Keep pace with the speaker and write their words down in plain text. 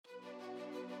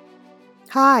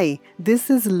Hi, this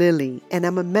is Lily, and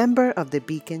I'm a member of the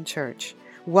Beacon Church.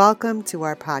 Welcome to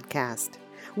our podcast.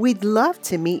 We'd love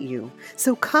to meet you,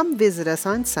 so come visit us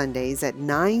on Sundays at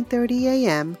 9:30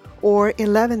 a.m. or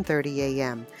 11:30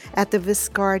 a.m. at the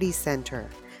Viscardi Center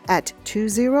at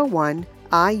 201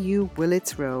 IU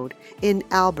Willits Road in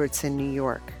Albertson, New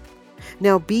York.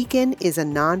 Now, Beacon is a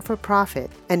non-for-profit,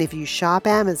 and if you shop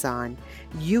Amazon,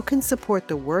 you can support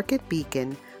the work at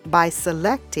Beacon by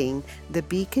selecting the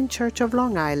Beacon Church of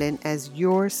Long Island as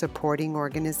your supporting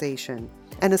organization.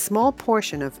 And a small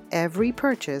portion of every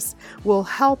purchase will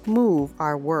help move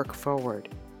our work forward.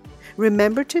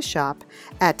 Remember to shop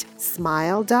at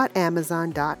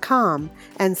smile.amazon.com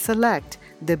and select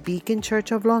the Beacon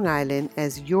Church of Long Island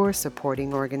as your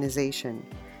supporting organization.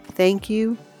 Thank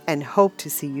you and hope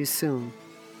to see you soon.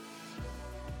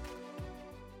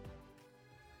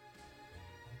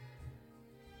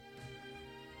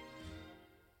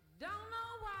 Don't know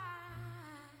why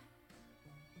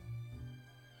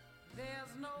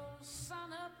there's no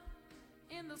sun up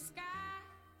in the sky,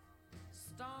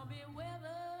 stormy weather.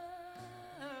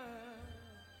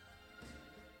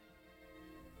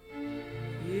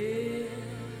 Yeah.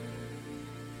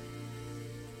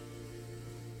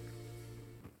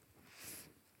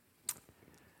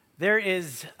 There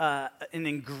is an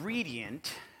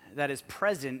ingredient that is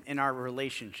present in our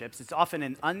relationships. It's often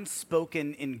an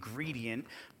unspoken ingredient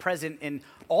present in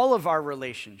all of our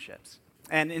relationships.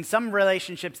 And in some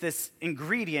relationships, this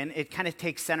ingredient, it kind of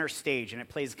takes center stage and it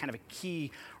plays kind of a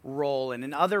key role. And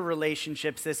in other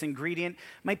relationships, this ingredient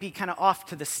might be kind of off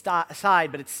to the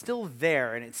side, but it's still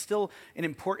there and it's still an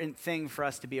important thing for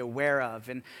us to be aware of.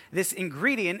 And this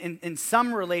ingredient in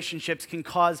some relationships can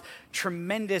cause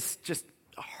tremendous just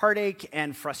heartache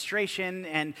and frustration,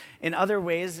 and in other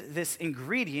ways, this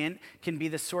ingredient can be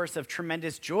the source of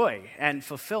tremendous joy and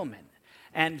fulfillment.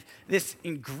 And this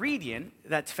ingredient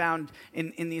that's found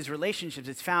in these relationships,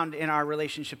 it's found in our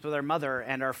relationship with our mother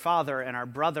and our father and our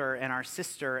brother and our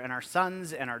sister and our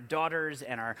sons and our daughters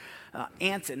and our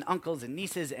aunts and uncles and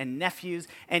nieces and nephews.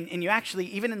 And you actually,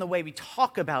 even in the way we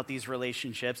talk about these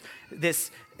relationships, this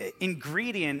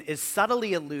ingredient is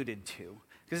subtly alluded to.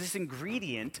 Because this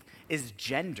ingredient is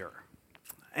gender.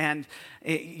 And,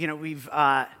 we've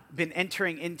been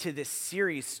entering into this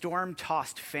series,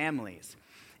 Storm-Tossed Families.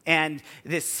 And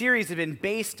this series has been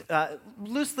based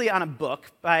loosely on a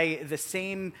book by the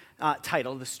same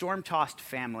title, The Storm-Tossed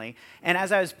Family. And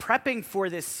as I was prepping for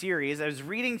this series, I was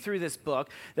reading through this book.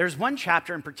 There's one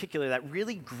chapter in particular that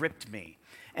really gripped me.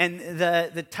 And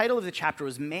the title of the chapter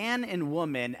was Man and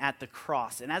Woman at the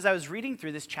Cross. And as I was reading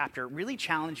through this chapter, it really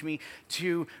challenged me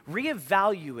to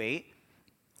reevaluate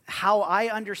how I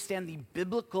understand the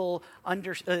biblical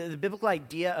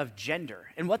idea of gender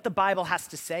and what the Bible has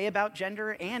to say about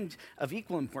gender, and of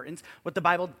equal importance, what the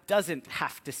Bible doesn't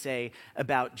have to say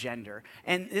about gender.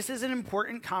 And this is an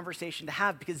important conversation to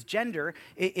have because gender,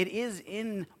 it is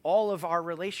in all of our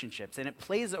relationships, and it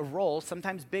plays a role,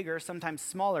 sometimes bigger, sometimes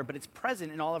smaller, but it's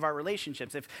present in all of our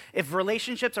relationships. If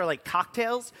relationships are like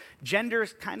cocktails, gender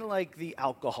is kind of like the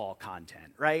alcohol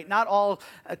content, right? Not all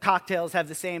cocktails have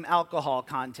the same alcohol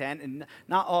content, and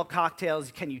not all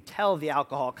cocktails can you tell the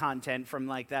alcohol content from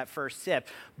like that first sip.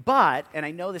 But, and I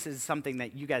know this is something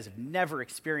that you guys have never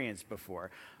experienced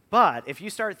before, but if you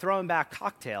start throwing back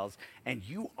cocktails and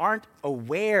you aren't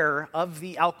aware of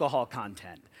the alcohol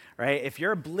content, right? If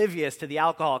you're oblivious to the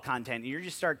alcohol content and you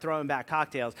just start throwing back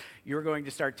cocktails, you're going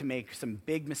to start to make some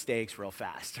big mistakes real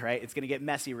fast, right? It's going to get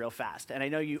messy real fast. And I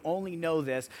know you only know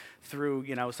this through,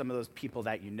 some of those people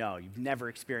that you know. You've never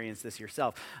experienced this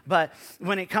yourself. But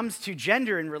when it comes to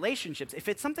gender and relationships, if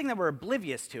it's something that we're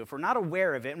oblivious to, if we're not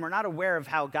aware of it, and we're not aware of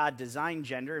how God designed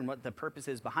gender and what the purpose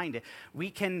is behind it, we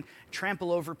can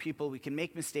trample over people, we can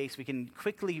make mistakes, we can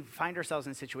quickly find ourselves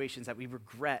in situations that we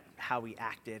regret how we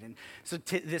acted. And so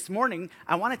this morning,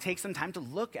 I want to take some time to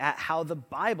look at how the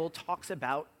Bible talks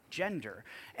about gender.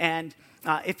 And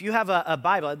if you have a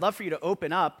Bible, I'd love for you to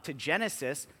open up to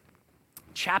Genesis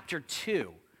chapter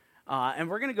 2. And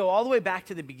we're going to go all the way back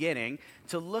to the beginning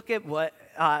to look at what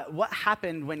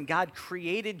happened when God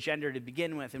created gender to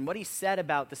begin with, and what he said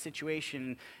about the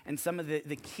situation and some of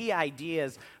the key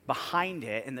ideas behind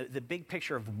it, and the big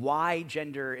picture of why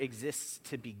gender exists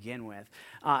to begin with.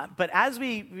 But as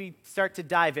we start to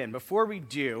dive in, before we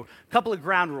do, a couple of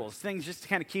ground rules, things just to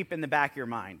kind of keep in the back of your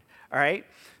mind, all right?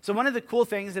 So one of the cool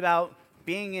things about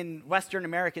being in Western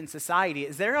American society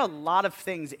is there are a lot of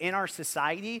things in our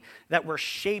society that were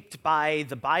shaped by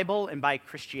the Bible and by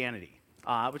Christianity,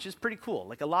 which is pretty cool.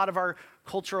 Like a lot of our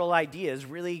cultural ideas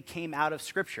really came out of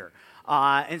Scripture.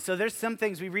 And so there's some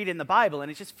things we read in the Bible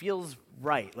and it just feels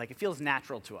right. Like, it feels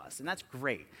natural to us, and that's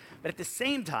great. But at the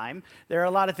same time, there are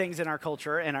a lot of things in our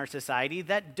culture and our society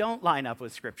that don't line up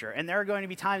with Scripture. And there are going to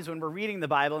be times when we're reading the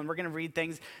Bible and we're going to read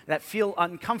things that feel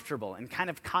uncomfortable and kind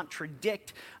of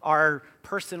contradict our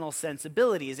personal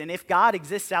sensibilities. And if God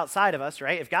exists outside of us,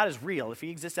 right, if God is real, if he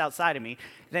exists outside of me,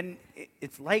 then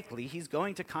it's likely he's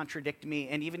going to contradict me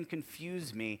and even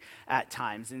confuse me at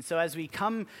times. And so as we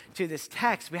come to this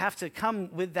text, we have to come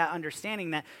with that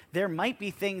understanding that there might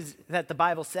be things that the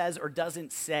Bible says or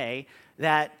doesn't say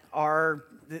that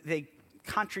they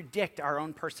contradict our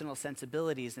own personal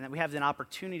sensibilities, and that we have an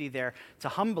opportunity there to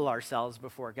humble ourselves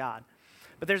before God.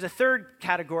 But there's a third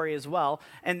category as well,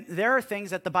 and there are things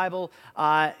that the Bible,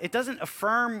 it doesn't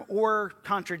affirm or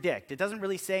contradict. It doesn't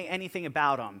really say anything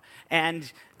about them.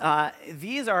 And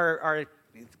these are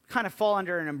kind of fall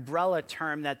under an umbrella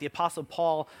term that the Apostle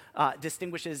Paul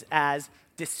distinguishes as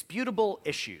disputable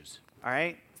issues, all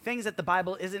right? Things that the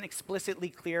Bible isn't explicitly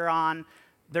clear on.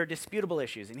 They're disputable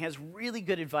issues. And he has really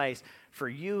good advice for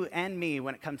you and me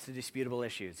when it comes to disputable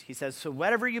issues. He says, so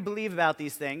whatever you believe about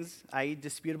these things, i.e.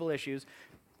 disputable issues,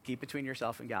 keep between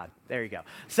yourself and God. There you go.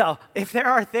 So if there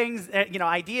are things,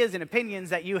 ideas and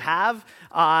opinions that you have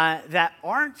that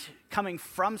aren't coming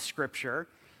from Scripture,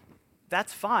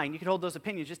 that's fine. You can hold those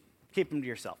opinions, just keep them to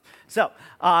yourself. So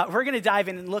we're going to dive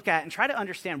in and look at and try to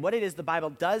understand what it is the Bible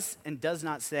does and does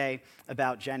not say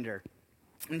about gender.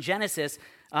 In Genesis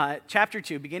chapter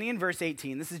 2, beginning in verse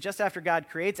 18, this is just after God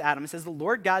creates Adam. It says, the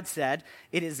Lord God said,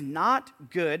 it is not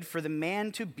good for the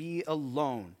man to be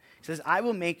alone. He says, I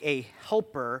will make a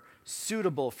helper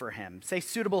suitable for him. Say,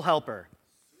 suitable helper.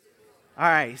 All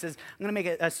right, he says, I'm going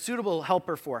to make a suitable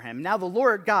helper for him. Now the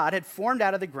Lord God had formed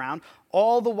out of the ground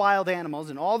all the wild animals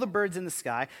and all the birds in the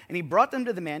sky, and he brought them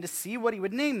to the man to see what he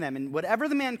would name them. And whatever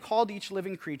the man called each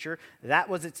living creature, that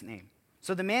was its name.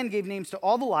 So the man gave names to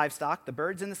all the livestock, the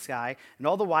birds in the sky, and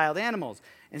all the wild animals.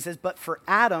 And it says, but for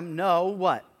Adam, no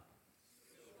what?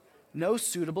 No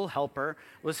suitable helper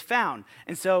was found.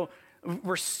 And so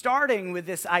we're starting with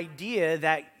this idea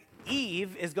that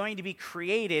Eve is going to be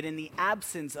created in the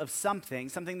absence of something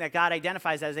that God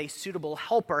identifies as a suitable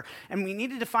helper. And we need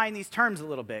to define these terms a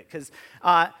little bit, because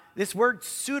this word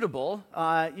suitable,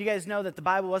 you guys know that the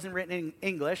Bible wasn't written in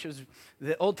English.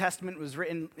 The Old Testament was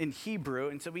written in Hebrew,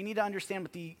 and so we need to understand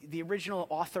what the original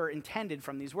author intended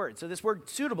from these words. So this word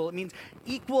suitable, it means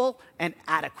equal and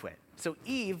adequate. So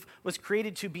Eve was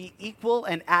created to be equal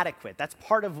and adequate. That's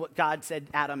part of what God said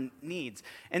Adam needs.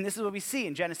 And this is what we see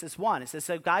in Genesis 1. It says,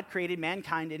 so God created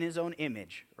mankind in his own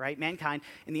image, right? Mankind,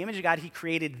 in the image of God, he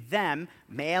created them,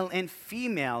 male and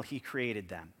female, he created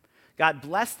them. God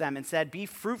blessed them and said, be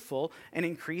fruitful and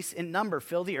increase in number,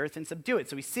 fill the earth and subdue it.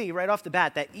 So we see right off the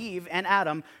bat that Eve and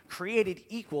Adam created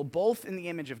equal, both in the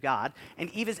image of God,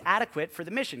 and Eve is adequate for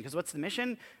the mission. Because what's the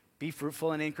mission? Be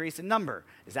fruitful and increase in number.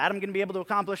 Is Adam going to be able to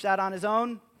accomplish that on his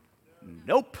own?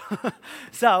 Nope.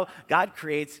 So God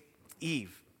creates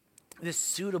Eve, this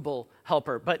suitable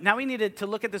helper. But now we need to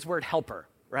look at this word helper,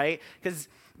 right? Because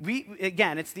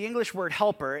it's the English word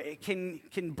helper. It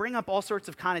can bring up all sorts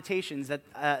of connotations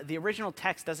that the original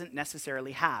text doesn't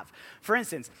necessarily have. For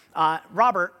instance,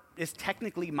 Robert is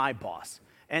technically my boss.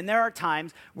 And there are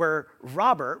times where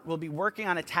Robert will be working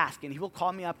on a task and he will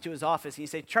call me up to his office and he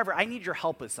say, Trevor, I need your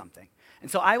help with something.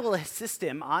 And so I will assist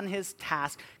him on his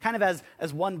task kind of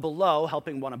as one below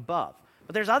helping one above.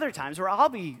 But there's other times where I'll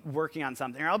be working on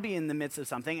something or I'll be in the midst of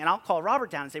something and I'll call Robert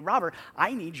down and say, Robert,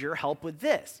 I need your help with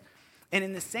this. And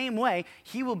in the same way,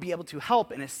 he will be able to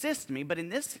help and assist me. But in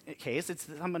this case, it's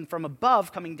someone from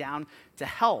above coming down to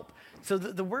help. So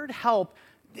the word help,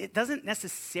 it doesn't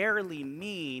necessarily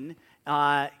mean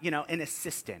an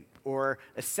assistant or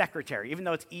a secretary, even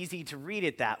though it's easy to read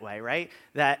it that way, right?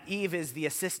 That Eve is the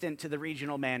assistant to the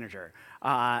regional manager,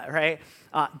 right?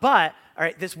 But, all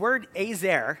right, this word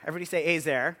azer, everybody say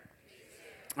azer,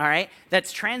 all right,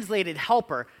 that's translated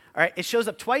helper, all right, it shows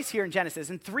up twice here in Genesis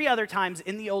and 3 other times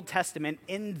in the Old Testament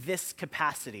in this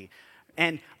capacity.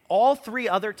 And all 3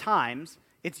 other times,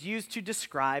 it's used to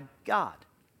describe God.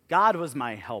 God was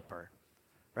my helper,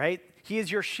 right? He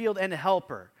is your shield and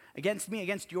helper. Against me,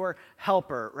 against your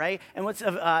helper, right? And what's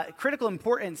of critical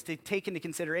importance to take into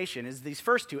consideration is these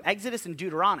first 2, Exodus and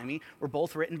Deuteronomy, were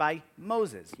both written by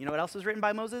Moses. You know what else was written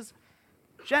by Moses?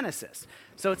 Genesis.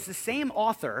 So it's the same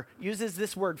author uses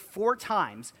this word 4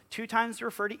 times, 2 times to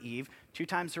refer to Eve, 2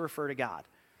 times to refer to God.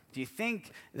 Do you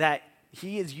think that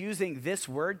he is using this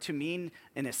word to mean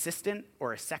an assistant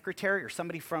or a secretary or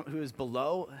somebody who is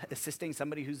below assisting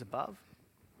somebody who's above?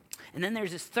 And then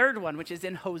there's this third one, which is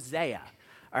in Hosea.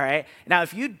 All right. Now,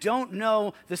 if you don't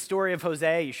know the story of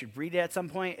Hosea, you should read it at some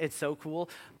point. It's so cool.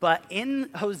 But in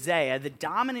Hosea, the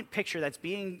dominant picture that's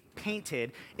being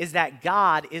painted is that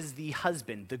God is the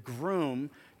husband, the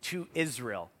groom to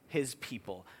Israel, his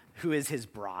people, who is his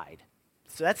bride.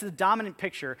 So that's the dominant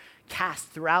picture cast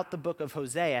throughout the book of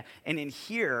Hosea. And in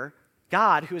here,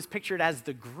 God, who is pictured as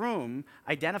the groom,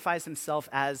 identifies himself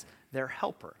as their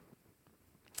helper.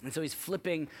 And so he's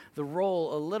flipping the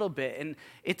role a little bit. And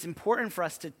it's important for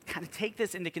us to kind of take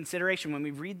this into consideration when we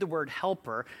read the word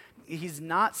helper. He's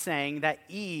not saying that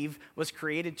Eve was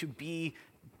created to be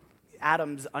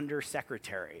Adam's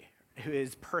undersecretary, who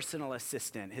is personal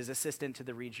assistant, his assistant to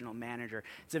the regional manager.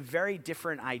 It's a very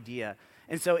different idea.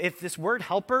 And so if this word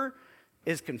helper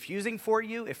is confusing for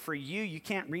you, if for you, you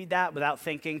can't read that without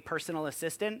thinking personal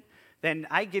assistant, then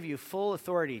I give you full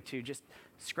authority to just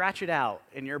scratch it out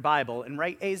in your Bible and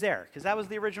write Azer, because that was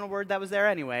the original word that was there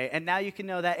anyway, and now you can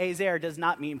know that Azer does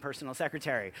not mean personal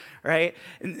secretary, right?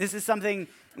 And this is something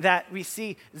that we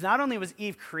see, is not only was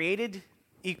Eve created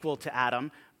equal to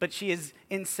Adam, but she is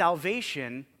in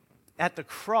salvation at the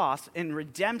cross, in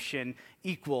redemption,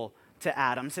 equal to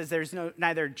Adam. It says there's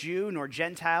neither Jew nor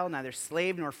Gentile, neither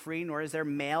slave nor free, nor is there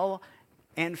male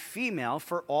and female,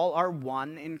 for all are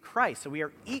one in Christ. So we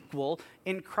are equal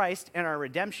in Christ and our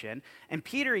redemption. And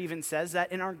Peter even says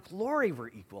that in our glory we're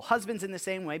equal. Husbands, in the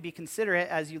same way, be considerate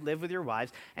as you live with your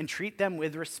wives and treat them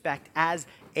with respect as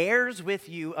heirs with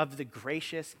you of the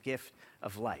gracious gift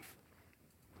of life.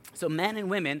 So men and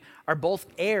women are both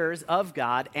heirs of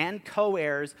God and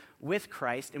co-heirs with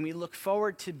Christ, and we look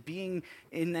forward to being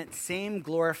in that same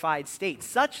glorified state,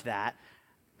 such that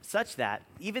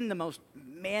even the most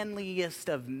manliest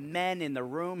of men in the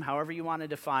room, however you want to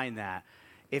define that,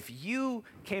 if you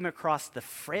came across the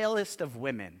frailest of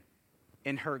women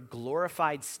in her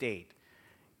glorified state,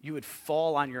 you would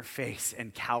fall on your face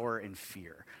and cower in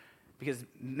fear. Because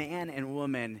man and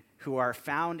woman who are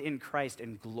found in Christ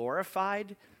and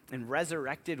glorified and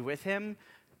resurrected with him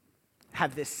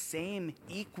have this same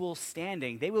equal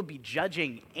standing. They will be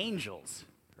judging angels,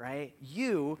 right?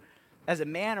 You, as a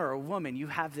man or a woman, you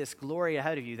have this glory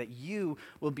ahead of you that you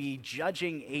will be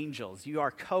judging angels. You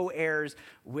are co-heirs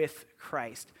with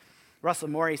Christ. Russell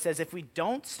Morey says, if we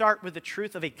don't start with the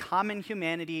truth of a common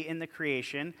humanity in the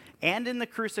creation and in the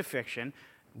crucifixion,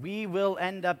 we will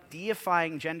end up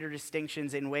deifying gender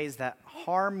distinctions in ways that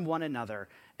harm one another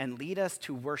and lead us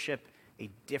to worship a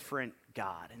different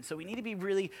God. And so we need to be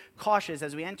really cautious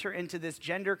as we enter into this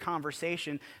gender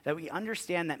conversation that we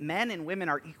understand that men and women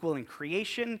are equal in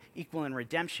creation, equal in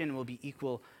redemption, and will be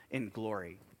equal in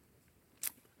glory.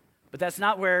 But that's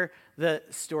not where the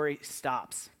story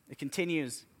stops. It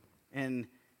continues in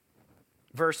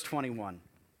verse 21.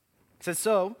 It says,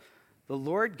 so the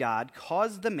Lord God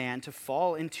caused the man to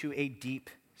fall into a deep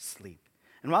sleep.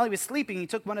 And while he was sleeping, he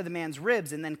took one of the man's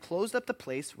ribs and then closed up the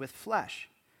place with flesh.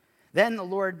 Then the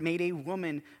Lord made a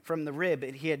woman from the rib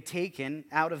that he had taken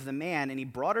out of the man, and he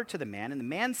brought her to the man. And the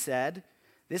man said,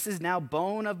 this is now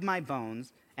bone of my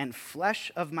bones and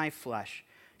flesh of my flesh.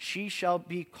 She shall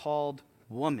be called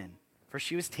woman, for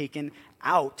she was taken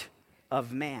out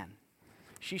of man.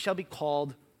 She shall be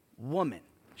called woman.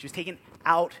 She was taken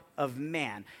out of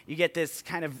man. You get this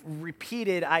kind of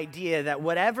repeated idea that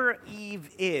whatever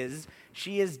Eve is,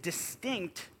 she is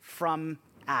distinct from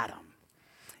Adam.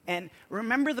 And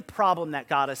remember the problem that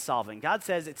God is solving. God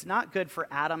says it's not good for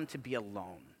Adam to be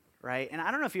alone, right? And I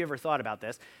don't know if you ever thought about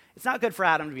this. It's not good for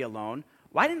Adam to be alone.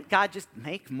 Why didn't God just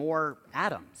make more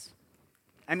Adams?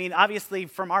 I mean, obviously,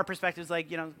 from our perspective, it's like,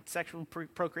 sexual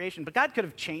procreation. But God could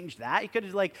have changed that. We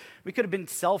could have been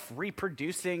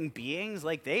self-reproducing beings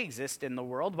like they exist in the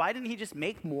world. Why didn't he just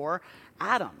make more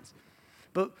Adams?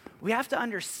 But we have to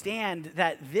understand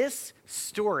that this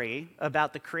story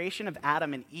about the creation of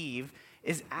Adam and Eve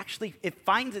is actually, it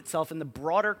finds itself in the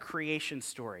broader creation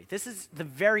story. This is the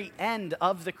very end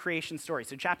of the creation story.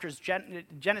 So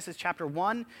Genesis chapter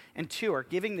 1 and 2 are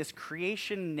giving this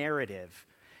creation narrative.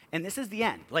 And this is the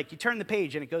end. Like, you turn the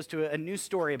page and it goes to a new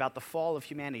story about the fall of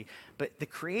humanity. But the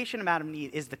creation of Adam and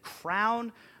Eve is the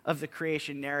crown of the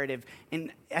creation narrative.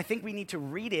 And I think we need to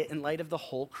read it in light of the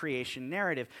whole creation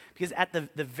narrative. Because at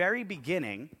the very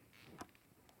beginning,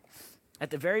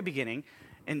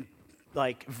 in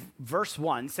like verse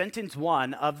 1, sentence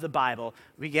 1 of the Bible,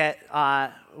 we get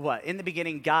what? In the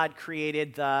beginning, God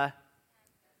created the...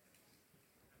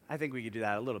 I think we could do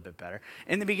that a little bit better.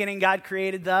 In the beginning, God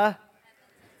created the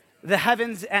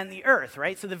heavens and the earth,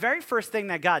 right? So the very first thing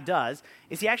that God does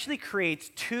is he actually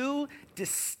creates two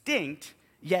distinct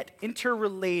yet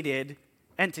interrelated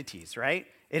entities, right?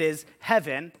 It is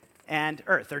heaven and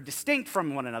earth. They're distinct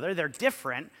from one another, they're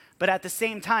different, but at the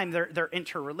same time, they're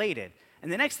interrelated.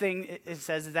 And the next thing it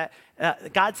says is that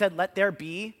God said, let there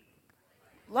be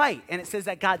light. And it says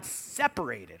that God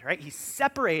separated, right? He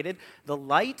separated the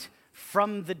light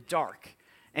from the dark.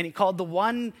 And he called the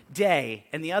one day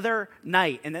and the other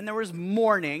night. And then there was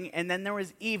morning and then there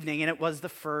was evening, and it was the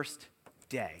first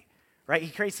day, right? He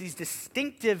creates these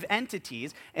distinctive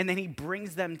entities and then he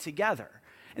brings them together.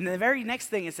 And then the very next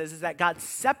thing it says is that God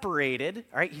separated,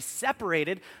 all right? He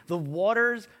separated the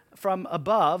waters from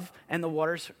above and the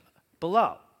waters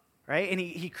below. Right? And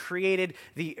he created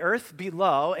the earth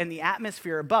below and the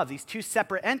atmosphere above, these two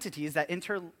separate entities that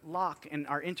interlock and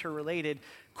are interrelated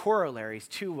corollaries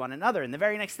to one another. And the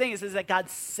very next thing is that God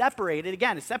separated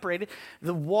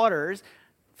the waters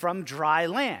from dry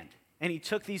land. And he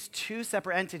took these two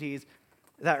separate entities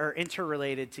that are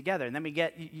interrelated together. And then we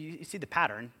get, you see the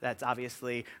pattern that's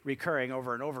obviously recurring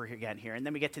over and over again here. And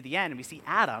then we get to the end and we see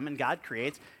Adam, and God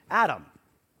creates Adam.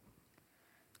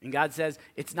 And God says,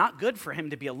 it's not good for him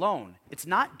to be alone. It's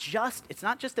not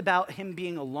just about him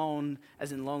being alone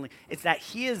as in lonely. It's that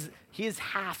he is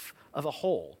half of a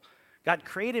whole. God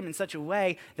created him in such a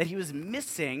way that he was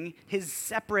missing his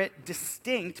separate,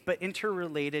 distinct, but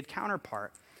interrelated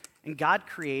counterpart. And God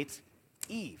creates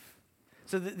Eve.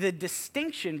 So the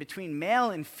distinction between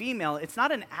male and female, it's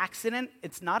not an accident,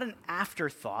 it's not an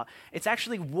afterthought. It's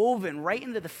actually woven right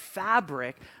into the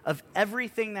fabric of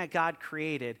everything that God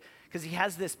created, because he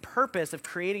has this purpose of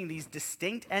creating these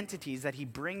distinct entities that he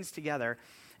brings together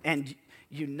and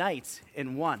unites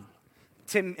in one.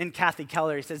 Tim and Kathy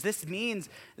Keller, he says, this means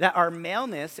that our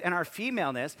maleness and our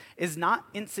femaleness is not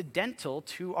incidental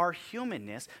to our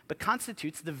humanness, but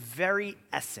constitutes the very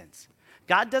essence.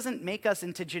 God doesn't make us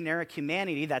into generic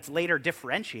humanity that's later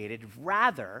differentiated.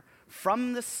 Rather,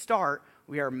 from the start,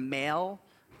 we are male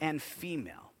and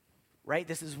female, right?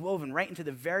 This is woven right into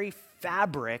the very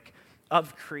fabric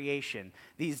of creation,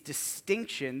 these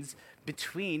distinctions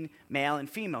between male and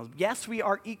female. Yes, we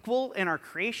are equal in our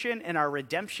creation and our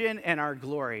redemption and our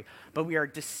glory, but we are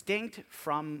distinct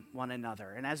from one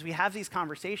another. And as we have these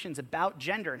conversations about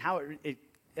gender and how it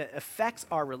affects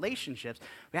our relationships,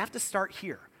 we have to start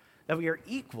here, that we are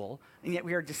equal and yet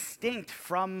we are distinct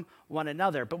from one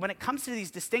another. But when it comes to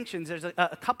these distinctions, there's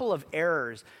a couple of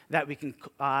errors that we can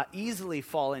easily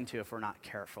fall into if we're not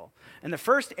careful. And the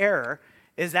first error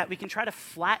is that we can try to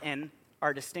flatten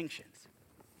our distinctions,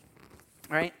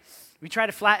 right? We try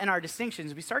to flatten our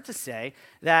distinctions. We start to say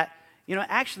that,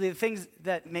 actually the things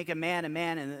that make a man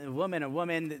and a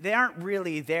woman, they aren't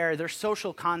really there. They're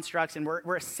social constructs, and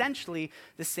we're essentially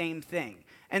the same thing.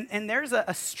 And there's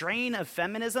a strain of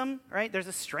feminism, right? There's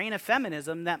a strain of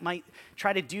feminism that might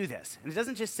try to do this. And it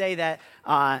doesn't just say that,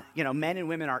 men and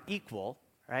women are equal,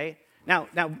 right? Now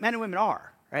men and women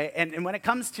are. Right? And when it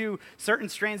comes to certain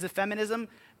strains of feminism,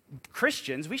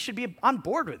 Christians, we should be on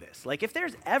board with this. Like, if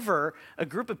there's ever a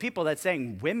group of people that's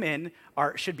saying women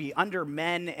should be under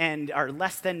men and are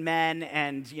less than men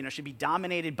and should be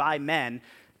dominated by men,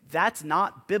 that's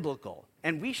not biblical.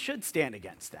 And we should stand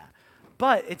against that.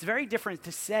 But it's very different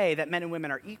to say that men and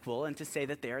women are equal and to say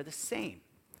that they are the same.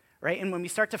 Right? And when we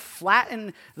start to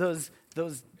flatten those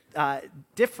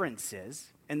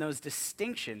differences and those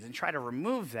distinctions and try to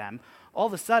remove them, all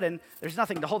of a sudden, there's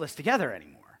nothing to hold us together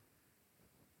anymore,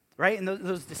 right? And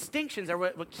those distinctions are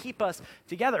what keep us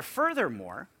together.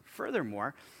 Furthermore,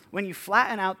 when you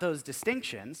flatten out those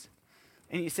distinctions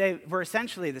and you say we're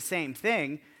essentially the same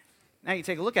thing, now you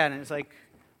take a look at it and it's like,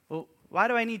 well, why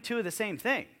do I need two of the same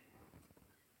thing?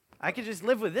 I could just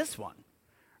live with this one,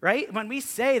 right? When we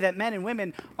say that men and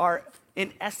women are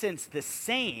in essence the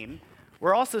same,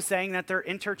 we're also saying that they're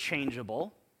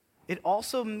interchangeable. It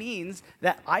also means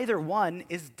that either one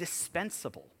is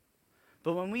dispensable.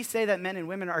 But when we say that men and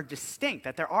women are distinct,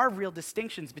 that there are real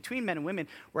distinctions between men and women,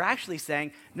 we're actually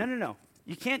saying, no.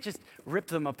 You can't just rip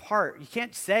them apart. You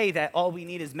can't say that all we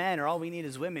need is men or all we need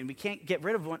is women. We can't get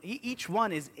rid of one. Each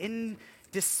one is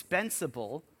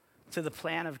indispensable to the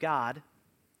plan of God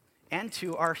and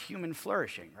to our human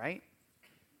flourishing, right?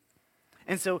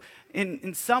 And so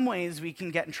in some ways, we can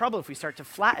get in trouble if we start to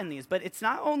flatten these. But it's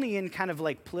not only in kind of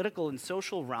like political and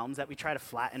social realms that we try to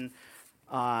flatten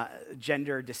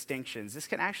gender distinctions. This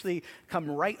can actually come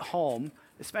right home,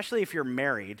 especially if you're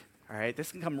married, all right?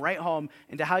 This can come right home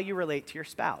into how you relate to your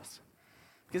spouse.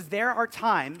 Because there are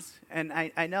times, and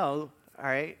I know, all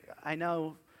right, I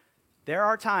know there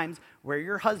are times where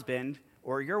your husband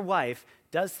or your wife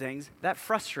does things that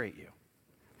frustrate you.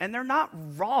 And they're not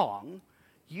wrong.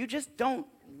 You just don't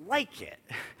like it.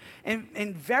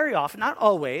 And very often, not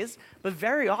always, but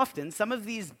very often, some of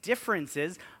these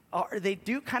differences they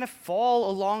do kind of fall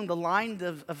along the line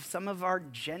of some of our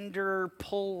gender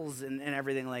pulls and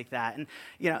everything like that. And,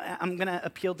 I'm going to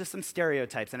appeal to some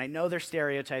stereotypes. And I know they're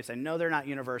stereotypes. I know they're not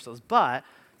universals. But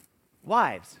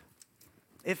wives,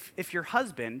 if your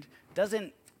husband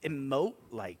doesn't emote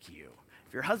like you,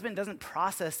 if your husband doesn't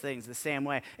process things the same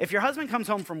way, if your husband comes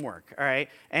home from work, all right,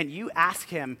 and you ask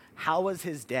him, how was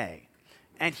his day?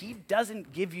 And he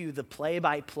doesn't give you the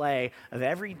play-by-play of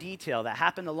every detail that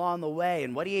happened along the way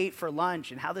and what he ate for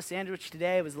lunch and how the sandwich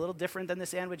today was a little different than the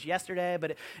sandwich yesterday,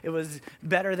 but it was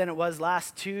better than it was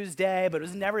last Tuesday, but it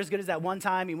was never as good as that one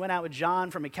time he went out with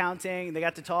John from accounting, and they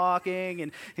got to talking,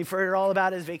 and he heard all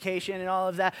about his vacation and all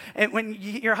of that. And when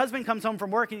your husband comes home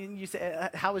from work and you say,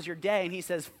 how was your day? And he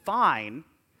says, fine,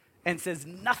 and says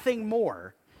nothing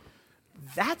more,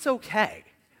 that's okay.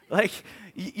 Like,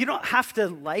 you don't have to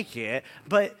like it,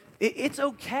 but it's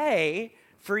okay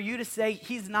for you to say,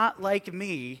 he's not like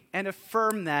me, and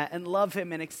affirm that and love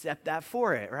him and accept that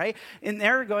for it, right? And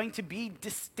there are going to be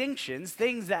distinctions,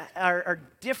 things that are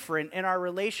different in our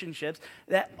relationships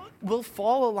that will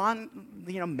fall along,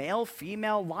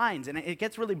 male-female lines. And it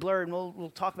gets really blurred, and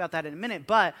we'll talk about that in a minute.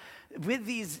 But with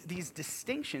these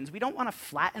distinctions, we don't want to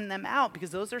flatten them out, because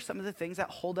those are some of the things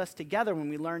that hold us together when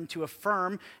we learn to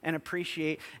affirm and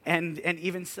appreciate and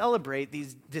even celebrate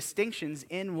these distinctions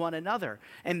in one another.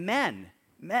 And men,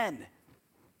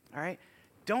 all right,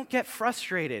 don't get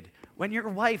frustrated when your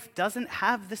wife doesn't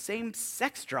have the same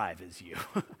sex drive as you,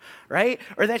 right?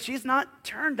 Or that she's not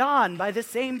turned on by the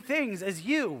same things as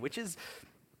you, which is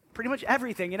pretty much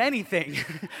everything and anything,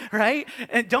 right?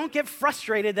 And don't get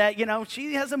frustrated that,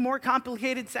 she has a more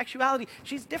complicated sexuality.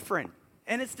 She's different,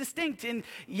 and it's distinct. And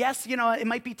yes, it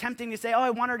might be tempting to say, oh, I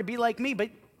want her to be like me,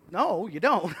 but no, you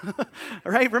don't,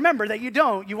 right? Remember that you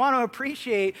don't. You want to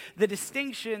appreciate the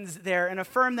distinctions there and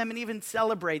affirm them and even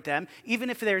celebrate them, even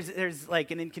if there's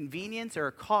like an inconvenience or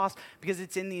a cost, because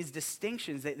it's in these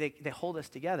distinctions that they hold us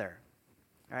together,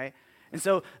 all right? And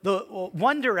so the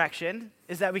one direction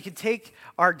is that we can take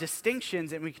our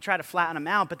distinctions and we can try to flatten them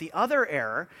out, but the other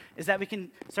error is that we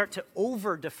can start to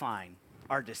over-define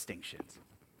our distinctions.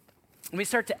 And we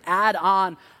start to add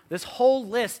on this whole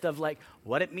list of like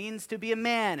what it means to be a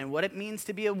man and what it means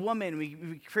to be a woman.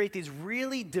 We create these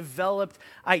really developed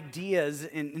ideas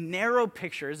and narrow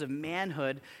pictures of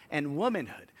manhood and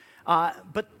womanhood.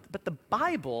 But the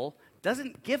Bible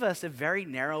doesn't give us a very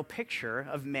narrow picture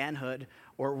of manhood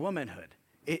or womanhood.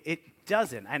 It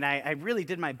doesn't. And I really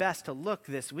did my best to look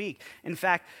this week. In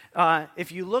fact,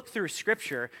 if you look through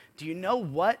Scripture, do you know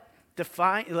what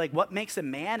makes a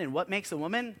man and what makes a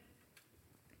woman?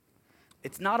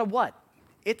 It's not a what,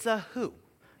 it's a who.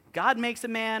 God makes a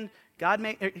man, God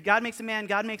makes a man,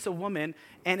 God makes a woman,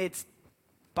 and it's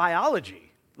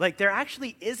biology. Like, there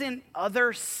actually isn't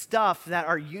other stuff that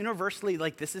are universally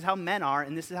like, this is how men are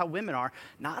and this is how women are,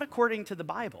 not according to the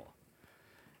Bible.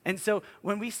 And so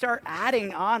when we start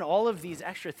adding on all of these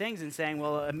extra things and saying,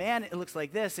 well, a man, it looks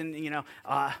like this, and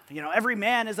every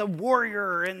man is a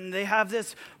warrior, and they have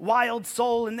this wild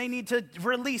soul, and they need to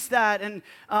release that, and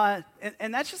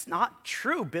that's just not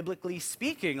true, biblically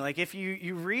speaking. Like, if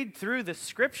you read through the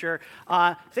Scripture,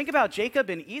 think about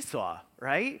Jacob and Esau,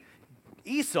 right?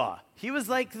 Esau, he was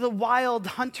like the wild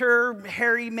hunter,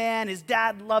 hairy man. His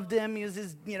dad loved him. He was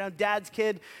his, dad's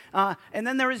kid. And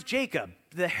then there was Jacob,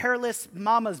 the hairless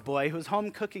mama's boy who was home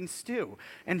cooking stew.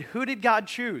 And who did God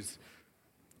choose?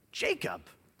 Jacob.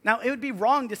 Now, it would be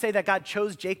wrong to say that God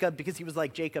chose Jacob because he was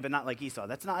like Jacob and not like Esau.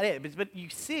 That's not it. But you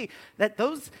see that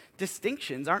those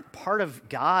distinctions aren't part of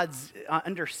God's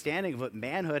understanding of what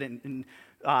manhood and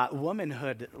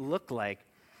womanhood look like.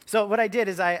 So what I did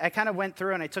is I kind of went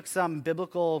through and I took some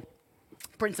biblical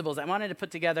principles. I wanted to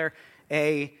put together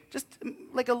just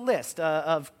like a list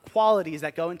of qualities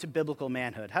that go into biblical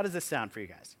manhood. How does this sound for you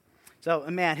guys? So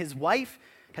a man, his wife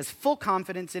has full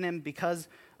confidence in him. Because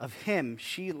of him,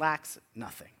 she lacks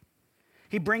nothing.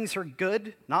 He brings her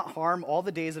good, not harm, all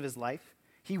the days of his life.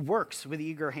 He works with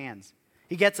eager hands.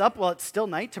 He gets up while it's still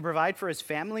night to provide for his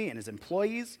family and his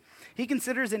employees. He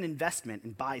considers an investment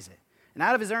and buys it. And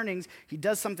out of his earnings, he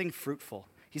does something fruitful.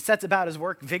 He sets about his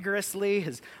work vigorously.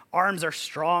 His arms are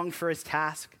strong for his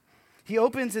task. He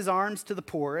opens his arms to the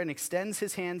poor and extends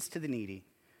his hands to the needy.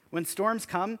 When storms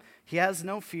come, he has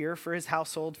no fear for his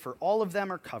household, for all of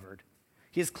them are covered.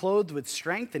 He is clothed with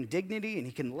strength and dignity, and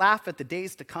he can laugh at the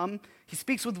days to come. He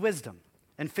speaks with wisdom,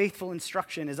 and faithful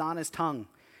instruction is on his tongue.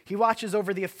 He watches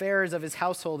over the affairs of his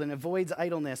household and avoids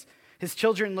idleness. His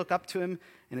children look up to him,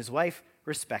 and his wife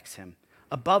respects him.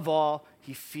 Above all,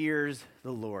 he fears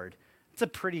the Lord. It's a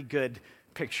pretty good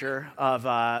picture of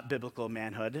biblical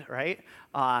manhood, right?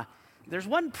 There's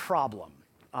one problem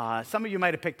some of you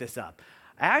might have picked this up.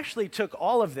 I actually took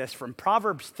all of this from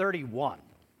Proverbs 31,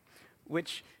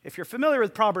 which, if you're familiar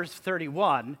with Proverbs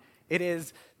 31, it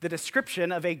is the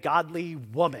description of a godly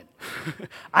woman.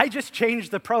 I just changed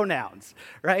the pronouns,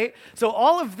 right? So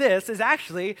all of this is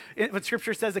actually what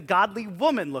Scripture says a godly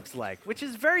woman looks like, which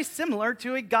is very similar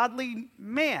to a godly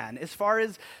man as far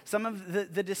as some of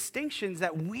the distinctions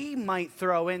that we might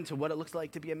throw into what it looks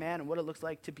like to be a man and what it looks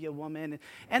like to be a woman.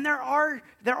 And there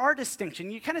are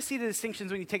distinctions. You kind of see the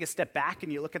distinctions when you take a step back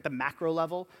and you look at the macro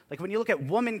level. Like when you look at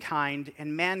womankind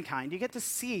and mankind, you get to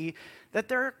see that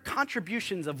there are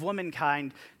contributions of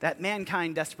womankind that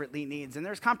mankind desperately needs, and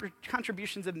there's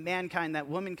contributions of mankind that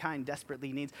womankind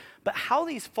desperately needs. But how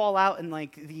these fall out in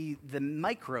like the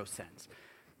micro sense.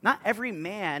 Not every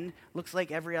man looks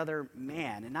like every other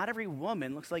man, and not every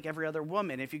woman looks like every other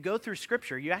woman. If you go through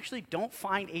Scripture, you actually don't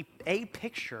find a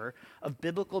picture of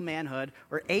biblical manhood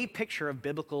or a picture of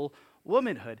biblical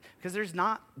womanhood, because there's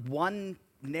not one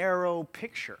narrow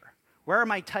picture. Where are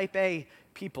my type A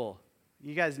people?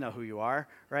 You guys know who you are,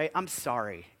 right? I'm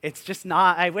sorry. It's just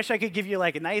not. I wish I could give you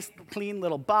like a nice, clean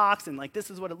little box and like this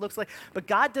is what it looks like. But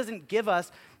God doesn't give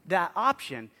us that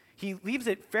option. He leaves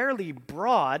it fairly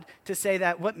broad to say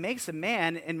that what makes a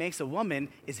man and makes a woman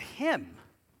is him,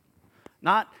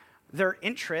 not their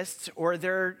interests or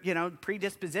their,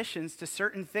 predispositions to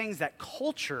certain things that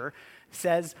culture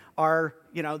says are,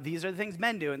 these are the things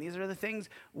men do and these are the things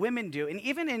women do. And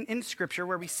even in Scripture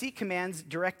where we see commands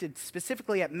directed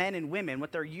specifically at men and women,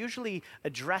 what they're usually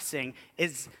addressing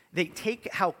is they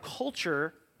take how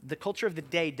the culture of the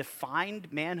day defined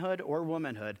manhood or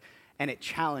womanhood, and it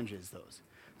challenges those.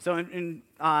 So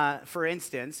for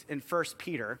instance, in 1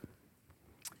 Peter,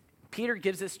 Peter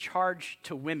gives this charge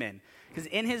to women. Because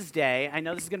in his day, I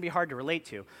know this is going to be hard to relate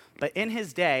to, but in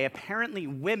his day, apparently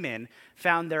women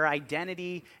found their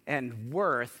identity and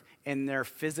worth in their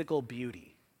physical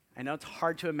beauty. I know it's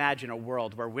hard to imagine a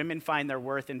world where women find their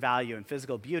worth and value in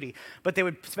physical beauty, but they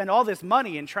would spend all this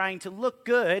money in trying to look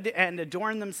good and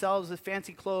adorn themselves with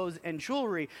fancy clothes and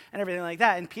jewelry and everything like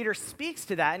that. And Peter speaks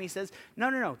to that and he says,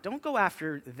 no, don't go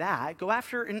after that. Go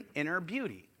after an inner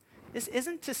beauty. This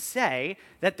isn't to say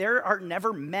that there are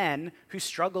never men who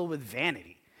struggle with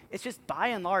vanity. It's just by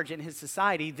and large in his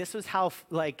society, this was how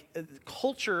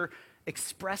culture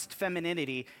expressed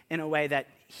femininity in a way that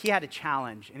he had a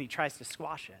challenge and he tries to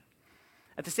squash it.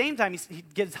 At the same time, he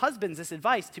gives husbands this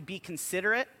advice to be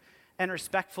considerate and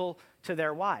respectful to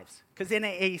their wives. Because in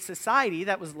a society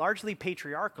that was largely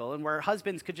patriarchal and where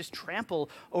husbands could just trample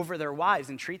over their wives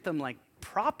and treat them like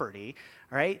property,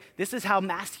 right? This is how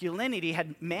masculinity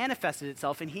had manifested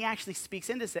itself, and he actually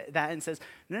speaks into that and says,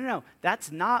 no,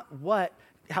 that's not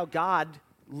how God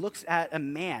looks at a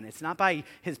man. It's not by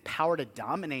his power to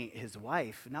dominate his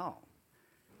wife. No,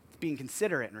 it's being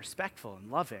considerate and respectful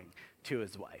and loving to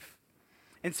his wife.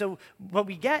 And so what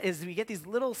we get these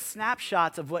little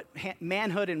snapshots of what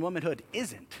manhood and womanhood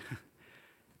isn't,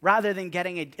 rather than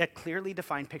getting a clearly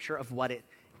defined picture of what it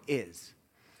is.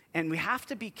 And we have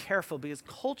to be careful because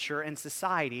culture and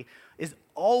society is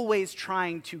always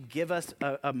trying to give us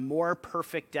a more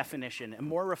perfect definition, a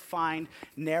more refined,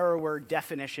 narrower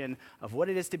definition of what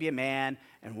it is to be a man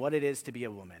and what it is to be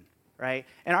a woman, right?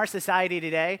 In our society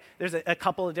today, there's a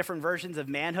couple of different versions of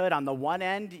manhood. On the one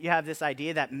end, you have this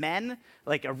idea that men,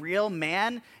 like a real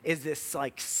man, is this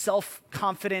like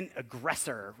self-confident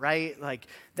aggressor, right? Like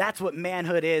that's what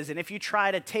manhood is. And if you try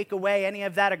to take away any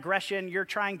of that aggression, you're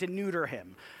trying to neuter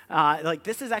him.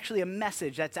 This is actually a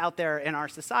message that's out there in our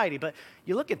society. But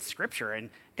you look at Scripture, and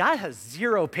God has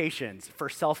zero patience for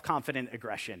self-confident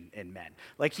aggression in men.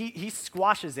 Like he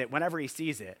squashes it whenever he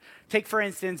sees it. Take, for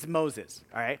instance, Moses,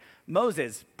 all right?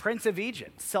 Moses, prince of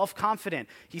Egypt, self-confident.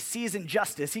 He sees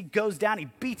injustice. He goes down, he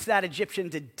beats that Egyptian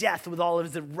to death with all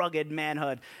of his rugged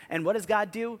manhood. And what does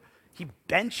God do? He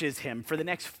benches him for the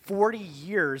next 40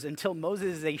 years until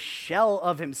Moses is a shell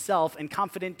of himself and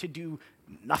confident to do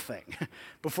nothing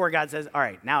before God says, all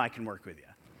right, now I can work with you.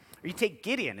 Or you take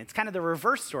Gideon. It's kind of the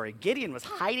reverse story. Gideon was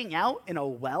hiding out in a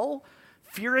well,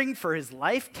 fearing for his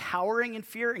life, cowering in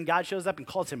fear, and God shows up and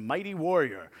calls him mighty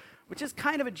warrior, which is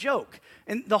kind of a joke.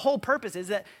 And the whole purpose is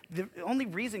that the only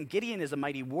reason Gideon is a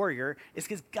mighty warrior is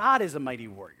because God is a mighty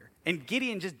warrior. And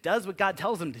Gideon just does what God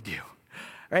tells him to do.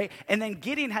 Right? And then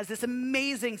Gideon has this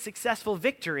amazing, successful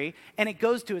victory, and it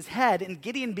goes to his head, and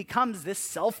Gideon becomes this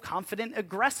self-confident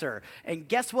aggressor. And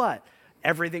guess what?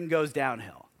 Everything goes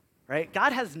downhill, right?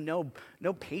 God has no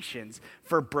patience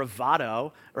for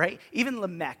bravado, right? Even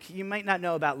Lamech, you might not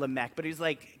know about Lamech, but he's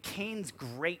like Cain's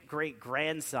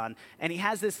great-great-grandson, and he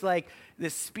has this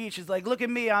speech. He's like, look at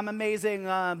me, I'm amazing,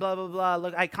 blah, blah, blah.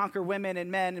 Look, I conquer women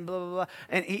and men and blah, blah, blah.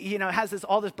 And he has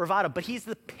all this bravado, but he's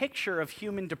the picture of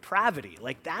human depravity.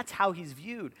 Like, that's how he's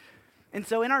viewed. And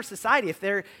so in our society, if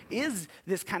there is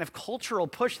this kind of cultural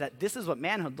push that this is what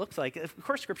manhood looks like, of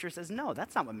course Scripture says, no,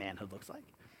 that's not what manhood looks like.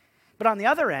 But on the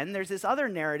other end, there's this other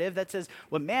narrative that says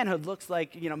what manhood looks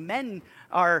like, men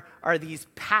are these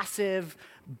passive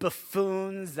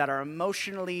buffoons that are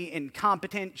emotionally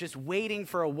incompetent, just waiting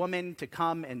for a woman to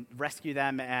come and rescue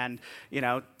them and,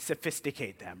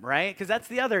 sophisticate them, right? Because that's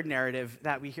the other narrative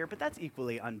that we hear, but that's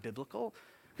equally unbiblical.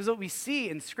 Because what we see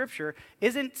in Scripture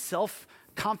isn't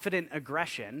self-confident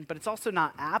aggression, but it's also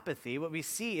not apathy. What we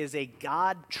see is a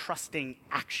God-trusting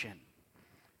action,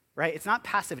 right? It's not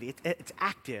passivity, it's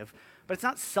active, but it's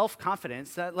not self-confidence.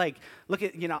 It's not like, look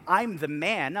at, I'm the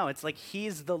man. No, it's like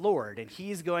he's the Lord and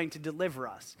he's going to deliver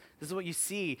us. This is what you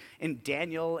see in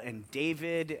Daniel and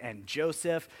David and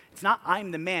Joseph. It's not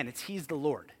I'm the man, it's he's the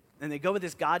Lord. And they go with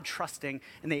this God-trusting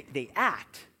and they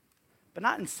act, but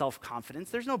not in self-confidence.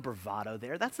 There's no bravado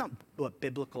there. That's not what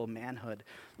biblical manhood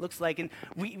looks like. And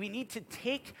we need to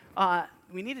take a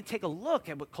look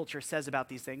at what culture says about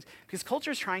these things, because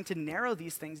culture is trying to narrow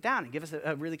these things down and give us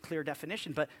a really clear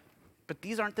definition. But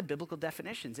these aren't the biblical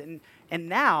definitions. And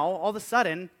now, all of a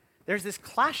sudden, there's this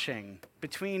clashing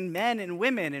between men and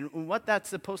women and what that's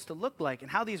supposed to look like and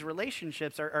how these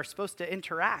relationships are supposed to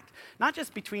interact. Not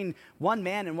just between one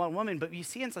man and one woman, but you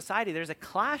see in society there's a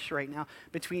clash right now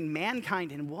between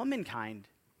mankind and womankind.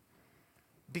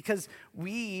 Because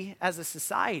we, as a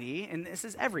society, and this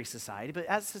is every society, but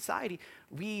as a society,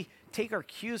 we take our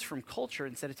cues from culture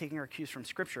instead of taking our cues from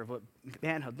Scripture of what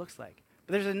manhood looks like.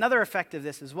 But there's another effect of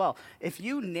this as well. If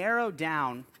you narrow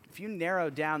down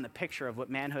the picture of what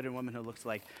manhood and womanhood looks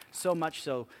like, so much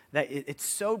so that it's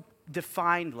so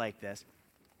defined like this,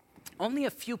 only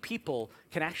a few people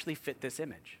can actually fit this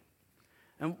image.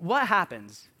 And what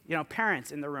happens,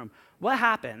 parents in the room, what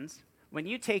happens when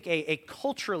you take a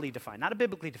culturally defined, not a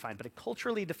biblically defined, but a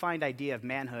culturally defined idea of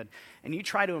manhood, and you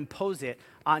try to impose it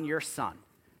on your son?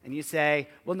 And you say,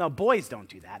 well, no, boys don't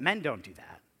do that, men don't do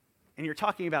that. And you're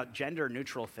talking about gender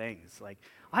neutral things. Like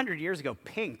 100 years ago,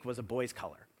 pink was a boy's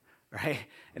color, right?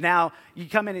 And now you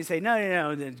come in and say,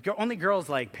 no, only girls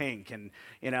like pink, and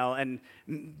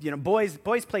boys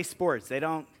play sports. They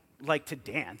don't like to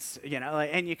dance,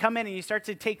 And you come in and you start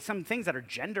to take some things that are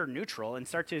gender neutral and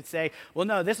start to say, well,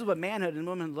 no, this is what manhood and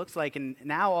womanhood looks like. And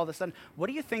now all of a sudden, what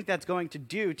do you think that's going to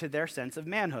do to their sense of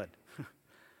manhood?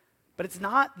 But it's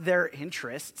not their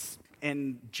interests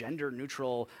in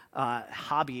gender-neutral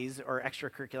hobbies or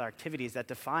extracurricular activities that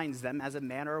defines them as a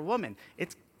man or a woman.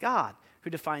 It's God who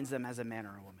defines them as a man or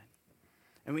a woman.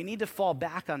 And we need to fall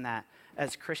back on that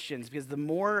as Christians, because the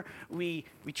more we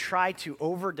try to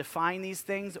over-define these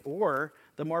things, or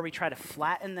the more we try to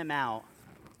flatten them out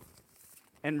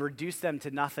and reduce them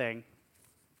to nothing,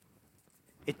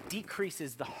 it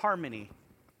decreases the harmony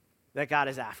that God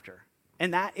is after.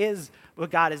 And that is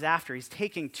what God is after. He's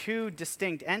taking two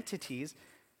distinct entities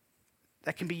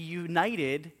that can be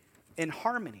united in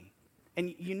harmony.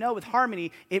 And with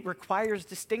harmony, it requires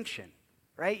distinction,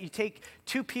 right? You take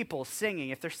two people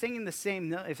singing. If they're singing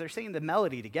the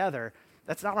melody together,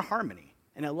 that's not a harmony.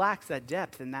 And it lacks that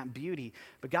depth and that beauty.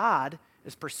 But God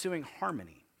is pursuing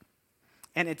harmony.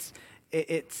 And it's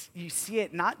you see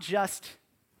it not just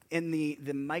in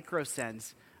the micro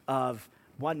sense of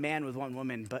one man with one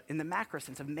woman, but in the macro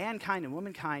sense of mankind and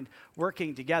womankind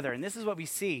working together. And this is what we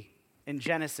see in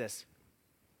Genesis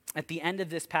at the end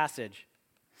of this passage.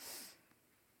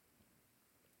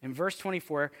 In verse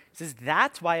 24, it says,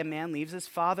 that's why a man leaves his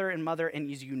father and mother and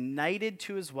is united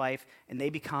to his wife, and they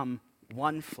become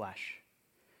one flesh.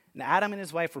 And Adam and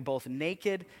his wife were both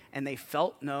naked, and they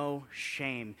felt no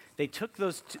shame. They took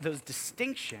those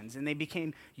distinctions, and they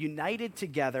became united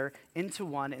together into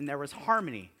one, and there was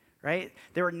harmony. Right?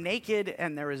 They were naked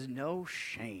and there was no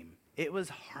shame. It was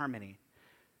harmony.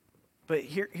 But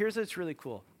here's what's really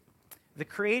cool. The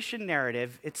creation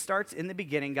narrative, it starts in the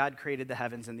beginning. God created the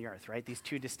heavens and the earth, right? These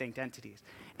two distinct entities.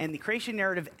 And the creation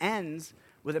narrative ends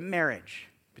with a marriage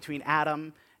between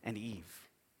Adam and Eve.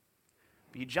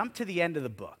 But you jump to the end of the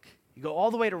book. You go all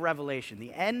the way to Revelation,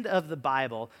 the end of the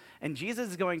Bible, and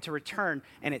Jesus is going to return,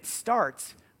 and it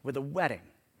starts with a wedding.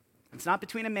 It's not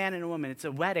between a man and a woman. It's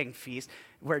a wedding feast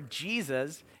where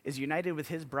Jesus is united with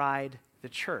his bride, the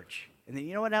church. And then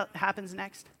you know what happens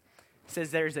next? It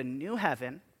says there's a new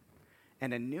heaven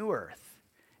and a new earth.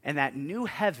 And that new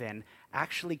heaven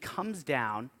actually comes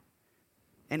down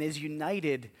and is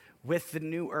united with the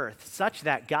new earth, such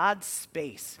that God's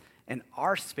space and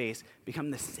our space become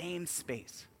the same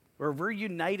space, where we're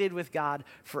united with God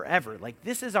forever. Like,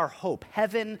 this is our hope,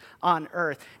 heaven on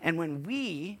earth. And when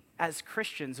we, as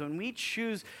Christians, when we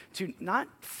choose to not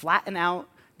flatten out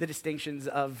the distinctions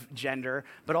of gender,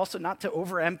 but also not to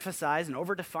overemphasize and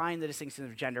overdefine the distinctions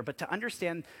of gender, but to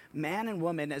understand man and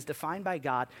woman as defined by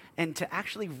God, and to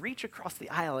actually reach across the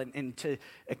aisle and to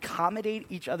accommodate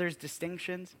each other's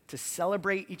distinctions, to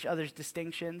celebrate each other's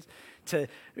distinctions, to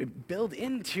build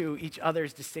into each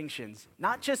other's distinctions,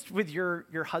 not just with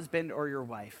your husband or your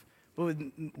wife, but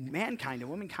with mankind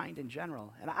and womankind in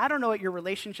general. And I don't know what your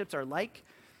relationships are like,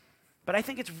 but I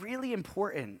think it's really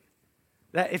important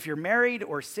that if you're married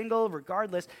or single,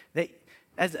 regardless, that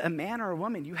as a man or a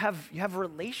woman, you have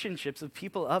relationships with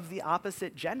people of the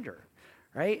opposite gender,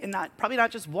 right? And probably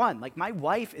not just one. Like, my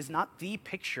wife is not the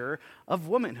picture of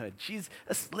womanhood. She's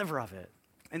a sliver of it.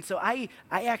 And so I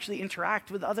actually interact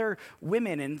with other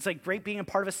women, and it's like great being a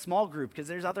part of a small group because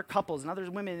there's other couples and other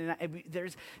women, and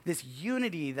there's this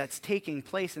unity that's taking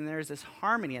place, and there's this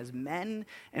harmony as men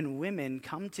and women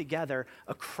come together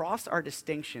across our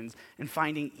distinctions and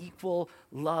finding equal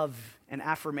love and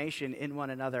affirmation in one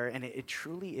another. And it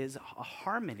truly is a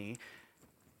harmony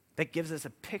that gives us a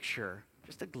picture,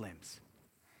 just a glimpse,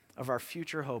 of our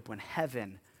future hope when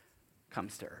heaven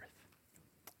comes to earth.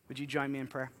 Would you join me in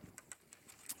prayer?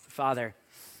 Father,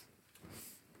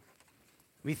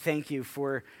 we thank you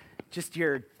for just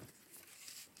your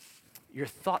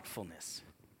thoughtfulness,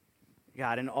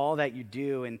 God, in all that you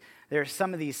do. And there are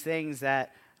some of these things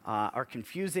that are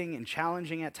confusing and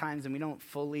challenging at times, and we don't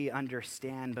fully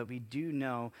understand, but we do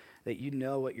know that you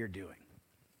know what you're doing.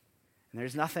 And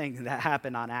there's nothing that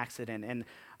happened on accident. And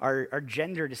our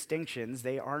gender distinctions,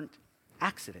 they aren't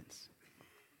accidents.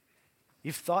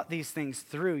 You've thought these things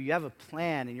through. You have a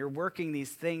plan, and you're working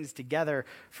these things together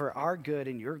for our good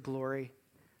and your glory.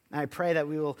 And I pray that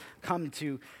we will come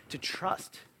to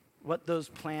trust what those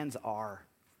plans are,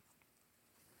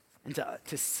 and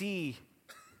to see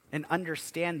and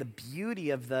understand the beauty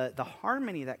of the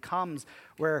harmony that comes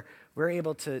where we're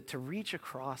able to reach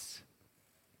across,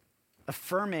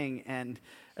 affirming and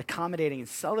accommodating and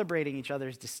celebrating each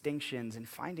other's distinctions and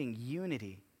finding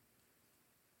unity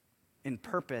in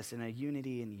purpose and a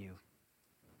unity in you.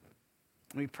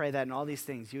 And we pray that in all these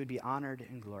things you would be honored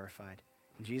and glorified.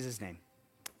 In Jesus' name,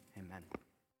 amen.